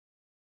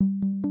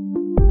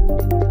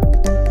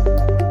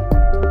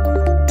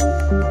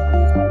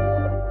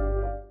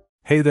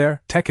Hey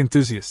there, tech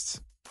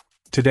enthusiasts!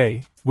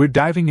 Today, we're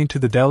diving into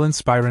the Dell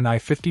Inspiron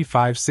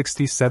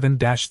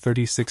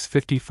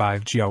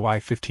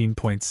i5567-3655GRY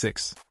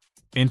 15.6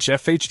 inch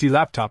FHD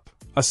laptop,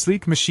 a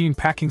sleek machine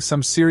packing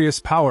some serious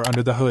power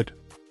under the hood.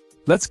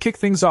 Let's kick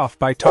things off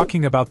by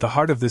talking about the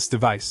heart of this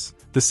device,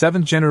 the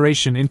 7th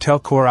generation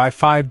Intel Core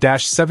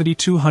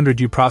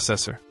i5-7200U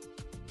processor.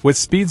 With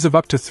speeds of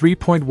up to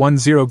 3.10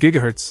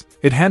 GHz,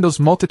 it handles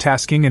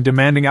multitasking and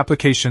demanding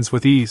applications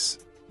with ease.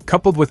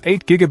 Coupled with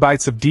 8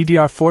 GB of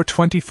DDR4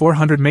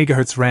 2400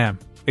 MHz RAM,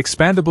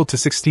 expandable to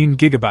 16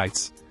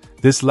 GB,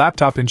 this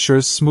laptop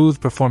ensures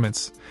smooth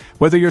performance,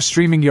 whether you're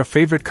streaming your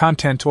favorite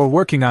content or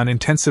working on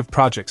intensive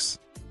projects.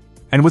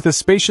 And with a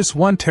spacious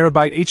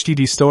 1TB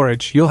HDD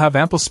storage, you'll have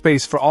ample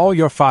space for all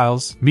your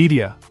files,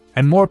 media,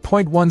 and more.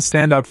 One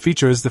standout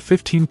feature is the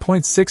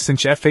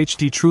 15.6-inch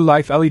FHD True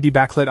Life LED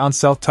backlit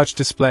on-cell touch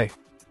display.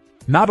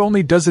 Not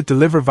only does it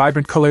deliver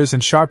vibrant colors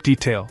and sharp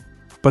detail,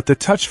 but the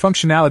touch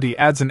functionality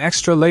adds an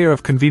extra layer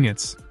of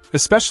convenience,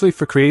 especially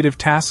for creative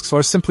tasks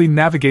or simply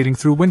navigating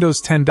through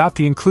Windows 10.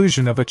 The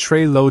inclusion of a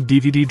tray-load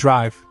DVD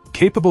drive,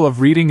 capable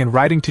of reading and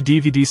writing to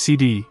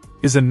DVD-CD,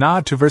 is a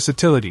nod to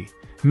versatility,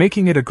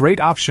 making it a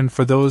great option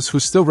for those who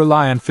still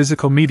rely on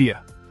physical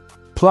media.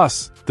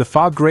 Plus, the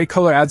fog gray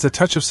color adds a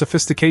touch of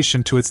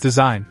sophistication to its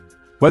design.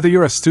 Whether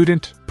you're a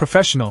student,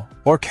 professional,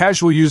 or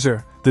casual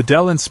user, the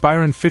Dell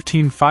Inspiron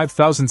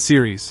 15567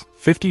 series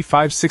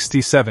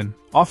 5567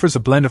 offers a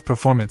blend of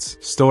performance,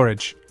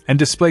 storage, and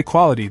display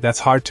quality that's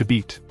hard to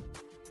beat.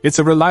 It's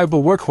a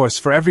reliable workhorse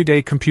for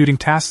everyday computing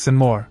tasks and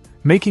more,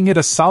 making it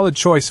a solid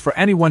choice for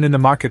anyone in the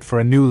market for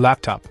a new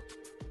laptop.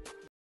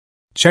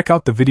 Check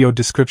out the video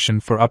description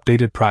for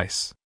updated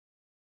price.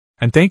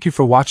 And thank you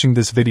for watching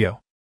this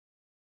video.